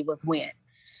reality was when.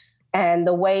 And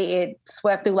the way it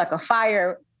swept through like a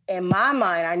fire, in my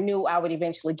mind, I knew I would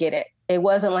eventually get it. It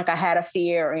wasn't like I had a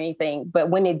fear or anything. But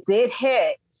when it did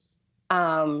hit,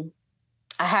 I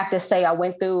have to say I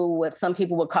went through what some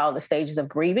people would call the stages of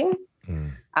grieving.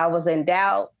 I was in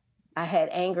doubt. I had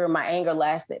anger. My anger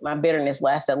lasted. My bitterness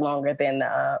lasted longer than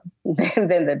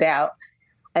the doubt.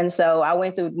 And so I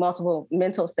went through multiple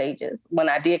mental stages when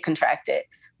I did contract it.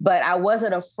 But I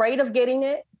wasn't afraid of getting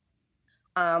it.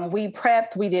 We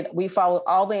prepped. We followed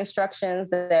all the instructions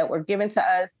that were given to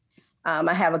us.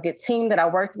 I have a good team that I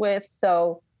worked with.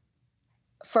 So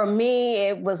for me,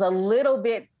 it was a little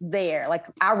bit there. Like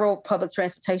I rode public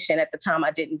transportation at the time. I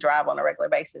didn't drive on a regular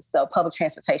basis. So public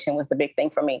transportation was the big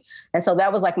thing for me. And so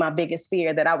that was like my biggest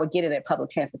fear, that I would get it at public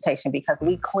transportation, because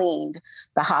we cleaned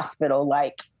the hospital,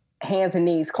 like hands and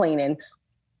knees cleaning.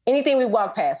 Anything we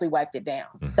walked past, we wiped it down.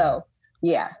 So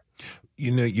yeah.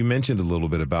 You know, you mentioned a little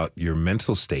bit about your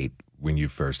mental state when you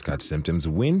first got symptoms.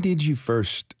 When did you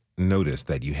first notice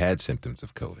that you had symptoms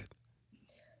of COVID?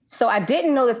 So I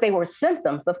didn't know that they were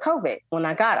symptoms of COVID when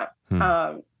I got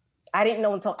them. I didn't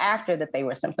know until after that they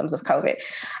were symptoms of COVID.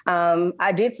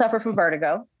 I did suffer from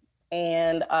vertigo.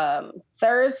 And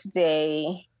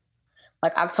Thursday,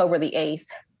 like October the 8th,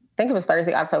 I think it was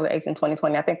Thursday, October 8th in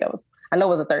 2020. I know it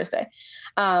was a Thursday.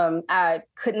 I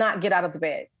could not get out of the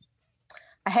bed.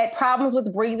 I had problems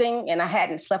with breathing, and I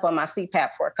hadn't slept on my CPAP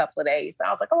for a couple of days. And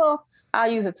I was like, oh, well,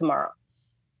 I'll use it tomorrow.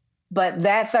 But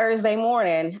that Thursday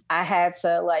morning, I had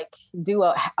to like do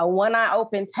a one eye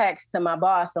open text to my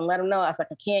boss and let him know. I was like,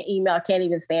 I can't email, I can't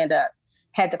even stand up.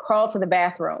 Had to crawl to the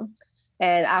bathroom,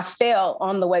 and I fell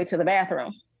on the way to the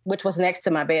bathroom, which was next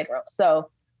to my bedroom. So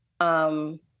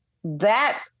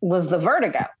that was the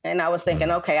vertigo. And I was thinking,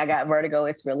 okay, I got vertigo.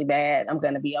 It's really bad. I'm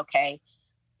going to be okay.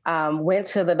 Went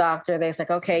to the doctor. They're like,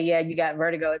 okay, yeah, you got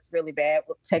vertigo. It's really bad.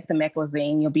 We'll take the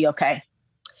meclizine. You'll be okay.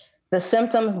 The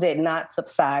symptoms did not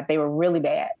subside. They were really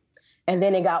bad. And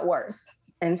then it got worse.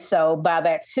 And so by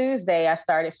that Tuesday, I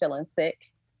started feeling sick.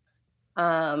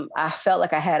 I felt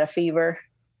like I had a fever.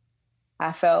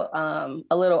 I felt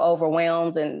a little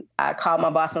overwhelmed. And I called my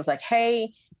boss and was like,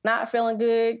 hey, not feeling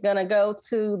good. Gonna go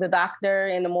to the doctor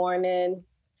in the morning.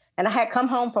 And I had come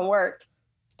home from work.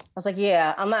 I was like,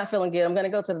 yeah, I'm not feeling good. I'm going to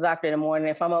go to the doctor in the morning.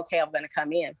 If I'm okay, I'm going to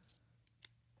come in.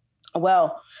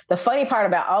 Well, the funny part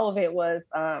about all of it was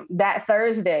that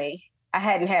Thursday, I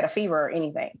hadn't had a fever or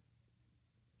anything.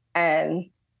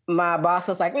 And my boss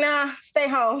was like, nah, stay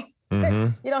home.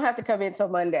 You don't have to come in till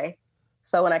Monday.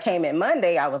 So when I came in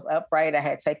Monday, I was upright. I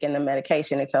had taken the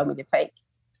medication they told me to take.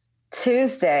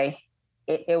 Tuesday,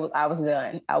 I was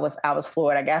done. I was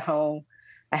floored. I got home.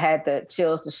 I had the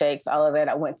chills, the shakes, all of that.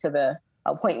 I went to the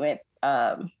appointment.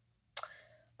 I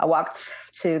walked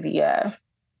to the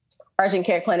urgent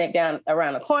care clinic down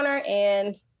around the corner,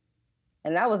 and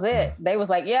that was it. They was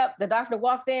like, yep, the doctor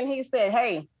walked in. He said,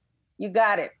 hey, you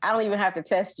got it. I don't even have to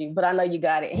test you, but I know you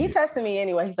got it. He tested me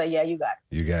anyway. He said, yeah, you got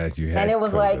it. You guys, you had And it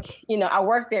was COVID. like, I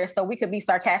worked there so we could be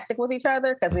sarcastic with each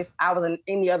other, because if I was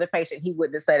any other patient, he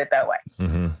wouldn't have said it that way.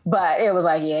 But it was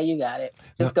like, yeah, you got it.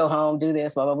 Just go home, do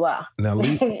this, blah, blah, blah. Now,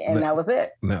 that was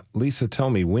it. Now, Leisa, tell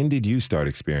me, when did you start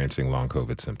experiencing long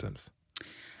COVID symptoms?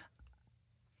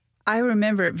 I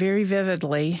remember it very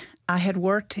vividly. I had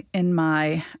worked in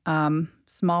my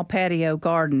small patio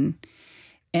garden,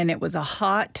 and it was a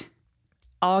hot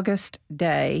August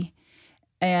day,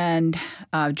 and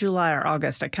July or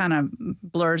August, it kind of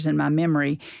blurs in my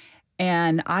memory.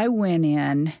 And I went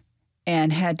in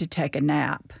and had to take a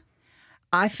nap.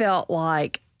 I felt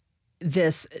like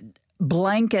this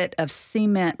blanket of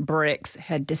cement bricks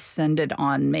had descended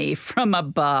on me from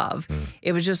above.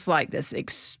 It was just like this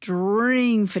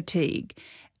extreme fatigue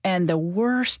and the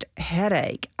worst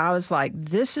headache. I was like,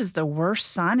 this is the worst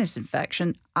sinus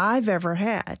infection I've ever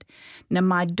had. Now,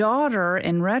 my daughter,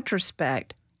 in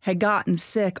retrospect, had gotten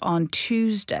sick on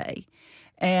Tuesday,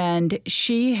 and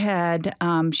she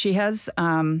has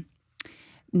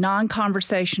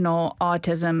non-conversational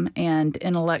autism and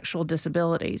intellectual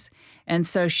disabilities. And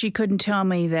so she couldn't tell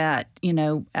me that,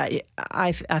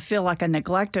 I feel like I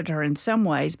neglected her in some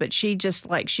ways, but she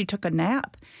took a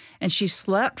nap and she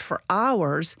slept for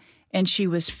hours and she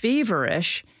was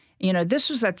feverish. This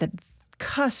was at the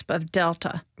cusp of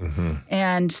Delta.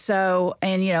 And so,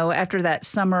 after that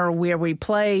summer where we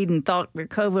played and thought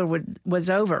COVID was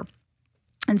over.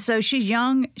 And so she's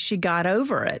young, she got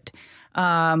over it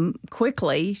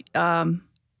quickly.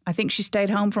 I think she stayed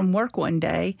home from work one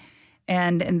day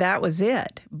And that was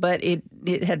it. But it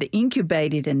had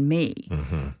incubated in me.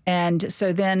 Mm-hmm. And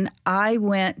so then I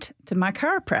went to my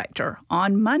chiropractor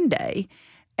on Monday,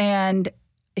 and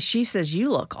she says, "You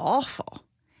look awful."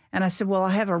 And I said, "Well, I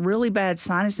have a really bad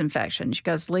sinus infection." She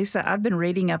goes, "Leisa, I've been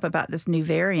reading up about this new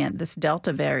variant, this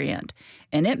Delta variant,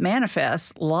 and it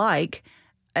manifests like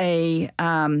a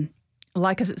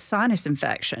sinus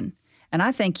infection. And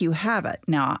I think you have it."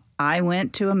 Now, I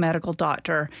went to a medical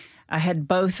doctor. I had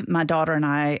both my daughter and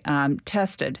I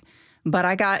tested, but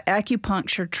I got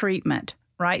acupuncture treatment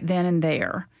right then and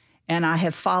there. And I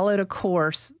have followed a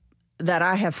course that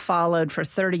I have followed for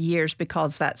 30 years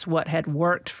because that's what had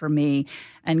worked for me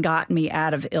and got me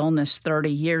out of illness 30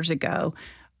 years ago,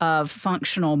 of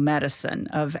functional medicine,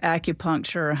 of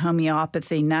acupuncture,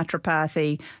 homeopathy,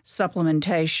 naturopathy,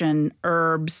 supplementation,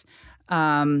 herbs,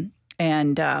 and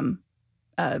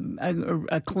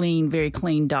a clean, very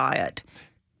clean diet.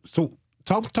 So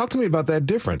talk to me about that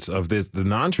difference of the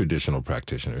non-traditional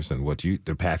practitioners and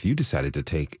the path you decided to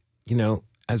take,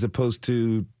 as opposed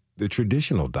to the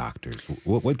traditional doctors.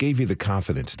 What gave you the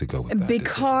confidence to go with that?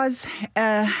 Because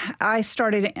I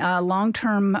started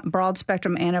long-term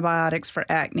broad-spectrum antibiotics for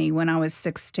acne when I was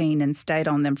 16 and stayed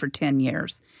on them for 10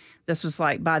 years. This was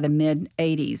like by the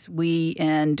mid-'80s. We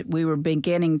were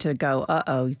beginning to go,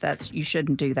 you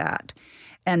shouldn't do that.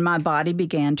 And my body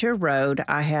began to erode.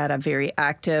 I had a very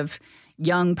active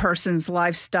young person's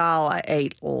lifestyle. I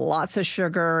ate lots of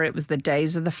sugar. It was the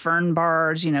days of the Fern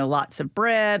bars, lots of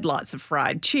bread, lots of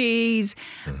fried cheese.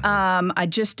 Mm-hmm. I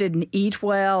just didn't eat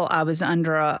well. I was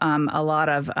under a lot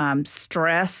of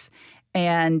stress,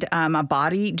 and my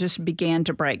body just began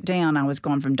to break down. I was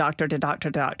going from doctor to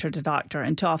doctor to doctor to doctor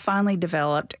until I finally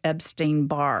developed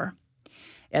Epstein-Barr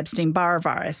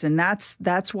virus. And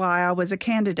that's why I was a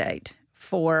candidate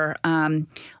for long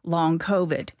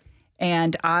COVID.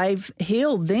 And I've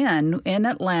healed then in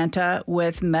Atlanta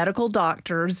with medical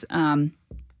doctors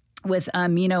with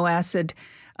amino acid,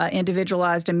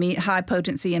 individualized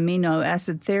high-potency amino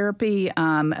acid therapy,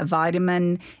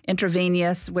 vitamin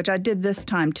intravenous, which I did this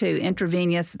time too,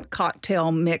 intravenous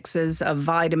cocktail mixes of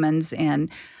vitamins and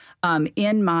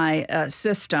in my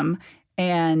system,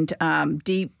 and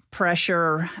deep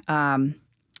pressure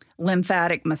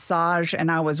lymphatic massage,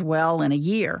 and I was well in a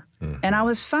year. Mm-hmm. And I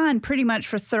was fine pretty much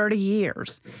for 30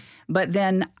 years. But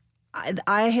then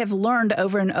I have learned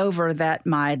over and over that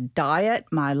my diet,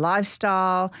 my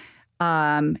lifestyle,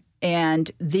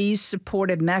 and these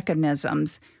supportive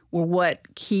mechanisms were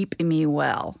what keep me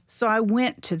well. So I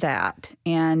went to that,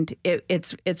 and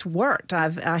it's worked.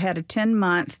 I had a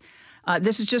 10-month.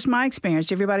 This is just my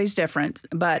experience. Everybody's different,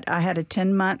 but I had a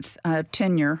 10-month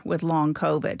tenure with long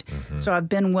COVID. Mm-hmm. So I've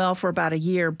been well for about a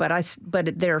year, but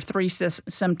there are 3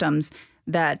 symptoms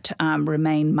that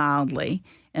remain mildly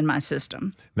in my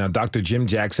system. Now, Dr. Jim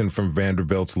Jackson from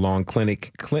Vanderbilt's long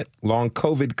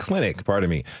COVID clinic,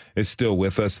 is still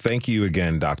with us. Thank you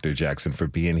again, Dr. Jackson, for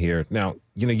being here. Now,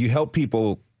 you help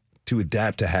people to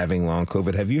adapt to having long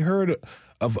COVID. Have you heard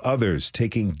of others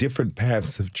taking different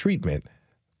paths of treatment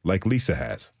like Leisa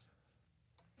has?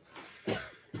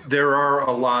 There are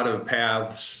a lot of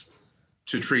paths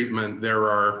to treatment. There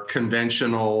are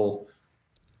conventional,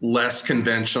 less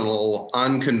conventional,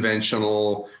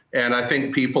 unconventional, and I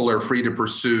think people are free to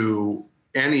pursue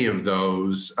any of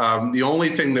those. The only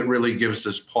thing that really gives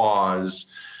us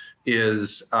pause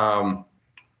is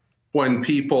when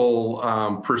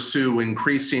people pursue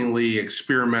increasingly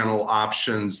experimental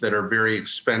options that are very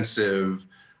expensive,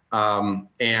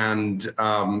 and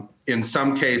in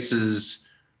some cases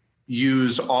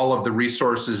use all of the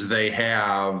resources they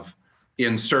have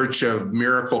in search of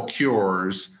miracle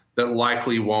cures that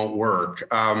likely won't work.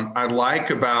 I like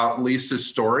about Leisa's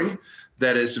story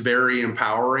that is very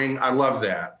empowering. I love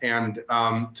that. And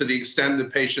to the extent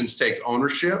that patients take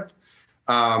ownership,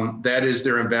 that is,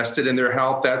 they're invested in their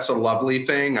health, that's a lovely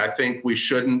thing. I think we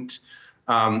shouldn't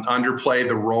underplay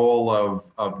the role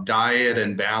of diet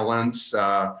and balance.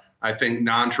 I think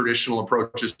non-traditional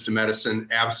approaches to medicine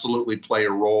absolutely play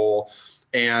a role.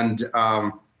 And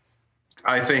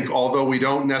I think although we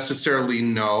don't necessarily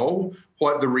know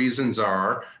what the reasons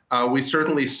are, we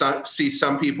certainly see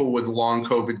some people with long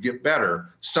COVID get better.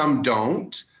 Some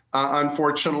don't,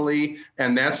 unfortunately,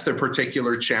 and that's the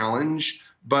particular challenge,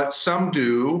 but some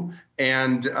do.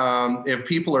 And if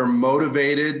people are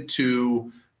motivated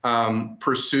to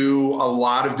pursue a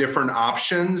lot of different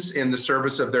options in the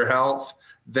service of their health,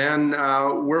 then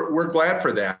we're glad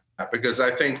for that, because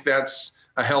I think that's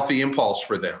a healthy impulse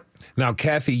for them. Now,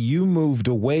 Kathy, you moved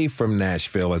away from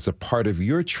Nashville as a part of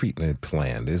your treatment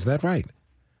plan. Is that right?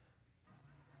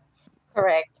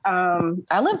 correct.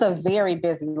 I lived a very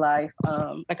busy life.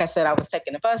 Like I said, I was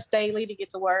taking the bus daily to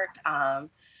get to work. I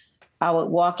would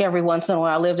walk every once in a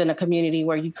while. I lived in a community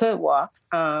where you could walk.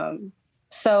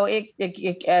 So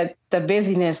the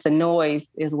busyness, the noise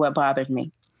is what bothered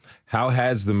me. How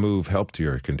has the move helped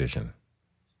your condition?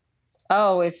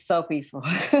 Oh, it's so peaceful.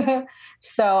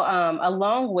 So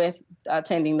along with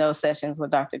attending those sessions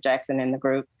with Dr. Jackson and the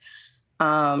group,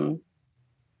 and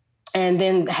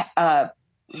then how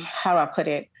do I put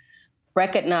it?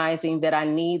 Recognizing that I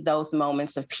need those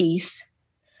moments of peace,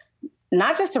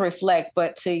 not just to reflect,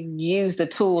 but to use the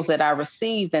tools that I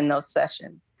received in those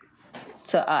sessions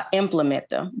to implement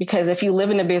them. Because if you live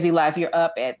in a busy life, you're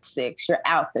up at 6, you're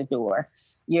out the door,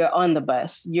 you're on the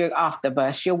bus, you're off the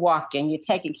bus, you're walking, you're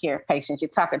taking care of patients, you're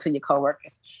talking to your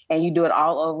coworkers, and you do it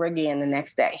all over again the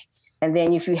next day. And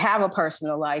then if you have a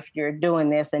personal life, you're doing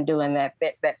this and doing that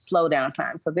slow down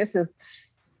time. So this is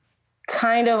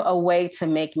kind of a way to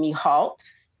make me halt,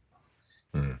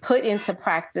 put into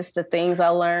practice the things I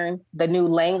learned, the new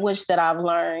language that I've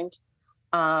learned,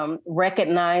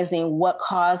 recognizing what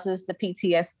causes the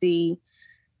PTSD,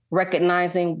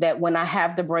 recognizing that when I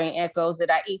have the brain echoes, did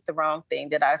I eat the wrong thing?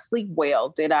 Did I sleep well?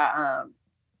 Did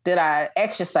I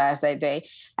exercise that day?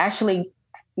 Actually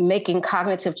making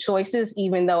cognitive choices,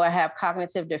 even though I have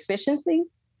cognitive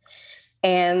deficiencies.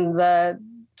 And the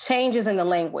changes in the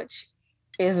language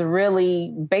is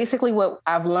really basically what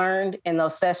I've learned in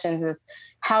those sessions is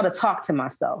how to talk to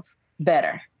myself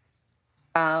better.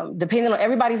 Depending on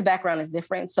everybody's background is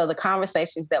different. So the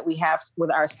conversations that we have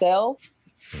with ourselves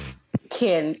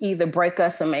can either break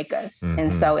us or make us. Mm-hmm.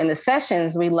 And so in the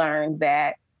sessions, we learned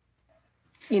that,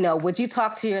 would you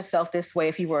talk to yourself this way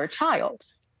if you were a child?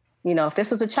 If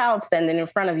this was a child standing in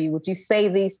front of you, would you say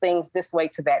these things this way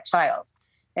to that child?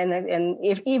 And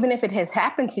even if it has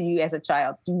happened to you as a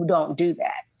child, you don't do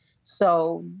that.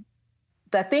 So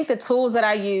I think the tools that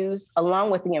I used,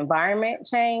 along with the environment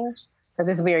change, because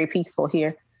it's very peaceful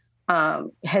here,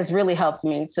 has really helped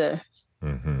me to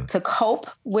cope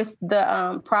with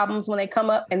the problems when they come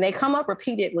up. And they come up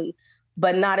repeatedly,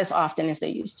 but not as often as they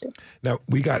used to. Now,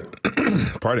 we got,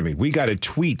 we got a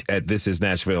tweet at This Is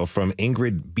Nashville from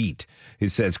Ingrid Beat. It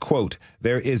says, quote,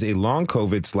 there is a long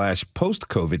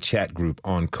COVID/post-COVID chat group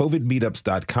on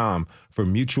covidmeetups.com for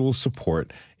mutual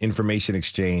support, information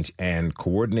exchange, and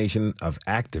coordination of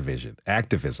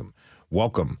activism.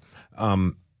 Welcome.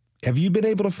 Have you been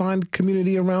able to find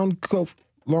community around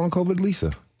long COVID,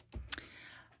 Leisa?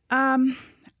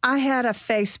 I had a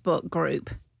Facebook group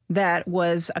that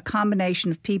was a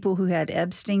combination of people who had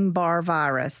Epstein-Barr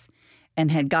virus and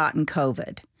had gotten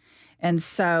COVID. And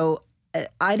so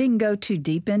I didn't go too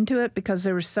deep into it because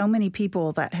there were so many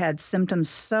people that had symptoms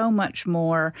so much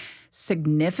more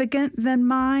significant than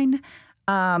mine.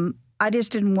 I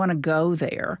just didn't want to go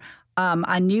there.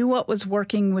 I knew what was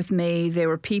working with me. There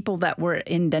were people that were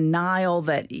in denial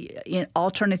that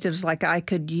alternatives like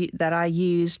that I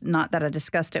used, not that I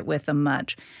discussed it with them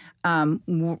much,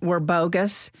 were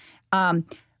bogus.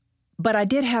 But I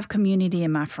did have community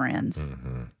in my friends.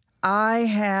 Mm-hmm.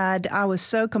 I was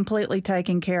so completely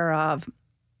taken care of.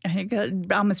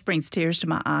 It almost brings tears to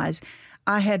my eyes.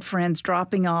 I had friends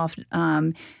dropping off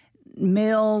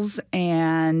meals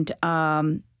and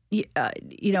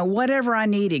whatever I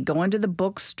needed, going to the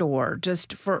bookstore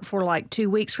just for like 2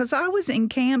 weeks, because I was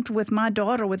encamped with my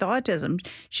daughter with autism.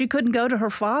 She couldn't go to her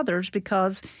father's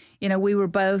because, we were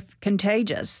both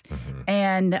contagious. Mm-hmm.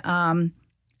 And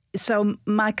so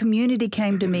my community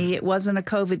came to me. It wasn't a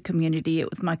COVID community. It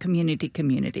was my community.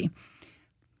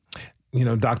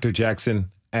 Dr.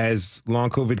 Jackson, as long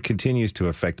COVID continues to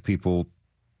affect people,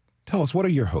 tell us, what are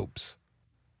your hopes?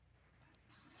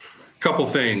 Couple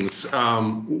things.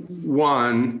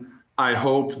 One, I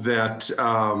hope that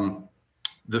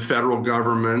the federal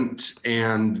government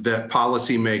and that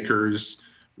policymakers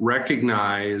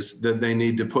recognize that they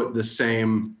need to put the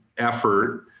same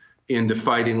effort into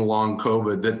fighting long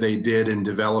COVID that they did in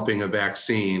developing a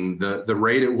vaccine. The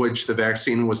rate at which the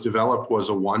vaccine was developed was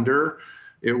a wonder.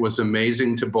 It was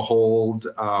amazing to behold.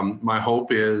 My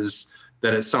hope is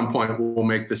that at some point we'll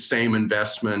make the same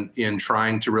investment in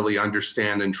trying to really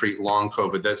understand and treat long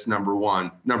COVID. That's number one.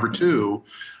 Number two,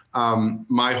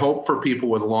 my hope for people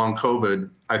with long COVID,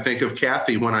 I think of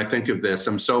Kathy when I think of this.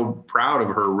 I'm so proud of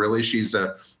her, really. She's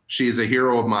a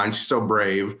hero of mine. She's so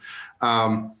brave.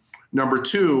 Number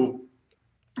two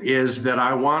is that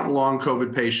I want long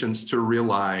COVID patients to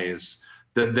realize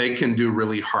that they can do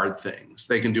really hard things.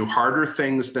 They can do harder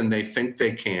things than they think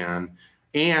they can.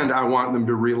 And I want them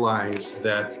to realize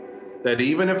that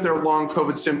even if their long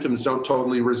COVID symptoms don't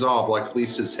totally resolve like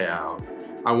Leisa's have,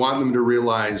 I want them to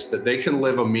realize that they can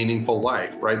live a meaningful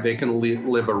life, right? They can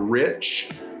live a rich,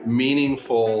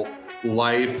 meaningful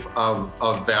life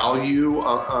of value,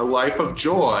 a life of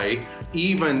joy,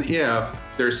 even if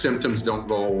their symptoms don't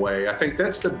go away. I think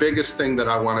that's the biggest thing that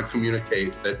I want to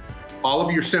communicate, that all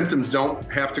of your symptoms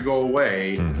don't have to go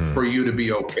away for you to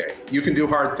be okay. You can do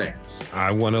hard things. I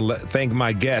want to thank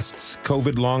my guests,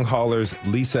 COVID long haulers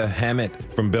Leisa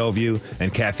Hammett from Bellevue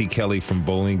and Kathy Kelley from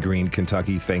Bowling Green,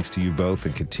 Kentucky. Thanks to you both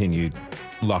and continued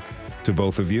luck to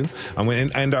both of you.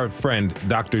 And our friend,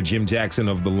 Dr. Jim Jackson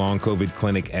of the Long COVID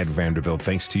Clinic at Vanderbilt.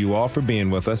 Thanks to you all for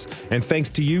being with us. And thanks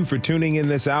to you for tuning in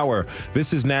this hour.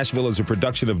 This is Nashville is a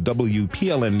production of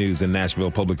WPLN News and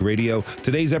Nashville Public Radio.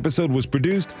 Today's episode was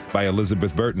produced by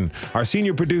Elizabeth Burton. Our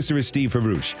senior producer is Steve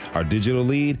Harouche. Our digital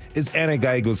lead is Anna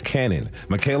Gallegos-Cannon.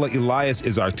 Michaela Elias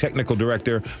is our technical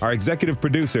director. Our executive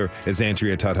producer is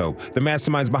Andrea Tudhope. The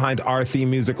masterminds behind our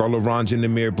theme music are LaRonja and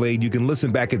Namir Blade. You can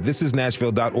listen back at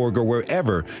thisisnashville.org or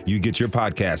wherever you get your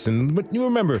podcasts. And you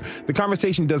remember, the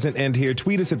conversation doesn't end here.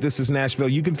 Tweet us at This Is Nashville.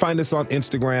 You can find us on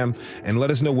Instagram and let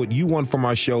us know what you want from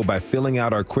our show by filling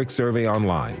out our quick survey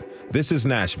online. This is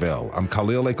Nashville. I'm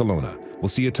Khalil Ekaluna. We'll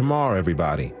see you tomorrow,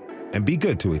 everybody, and be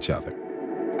good to each other.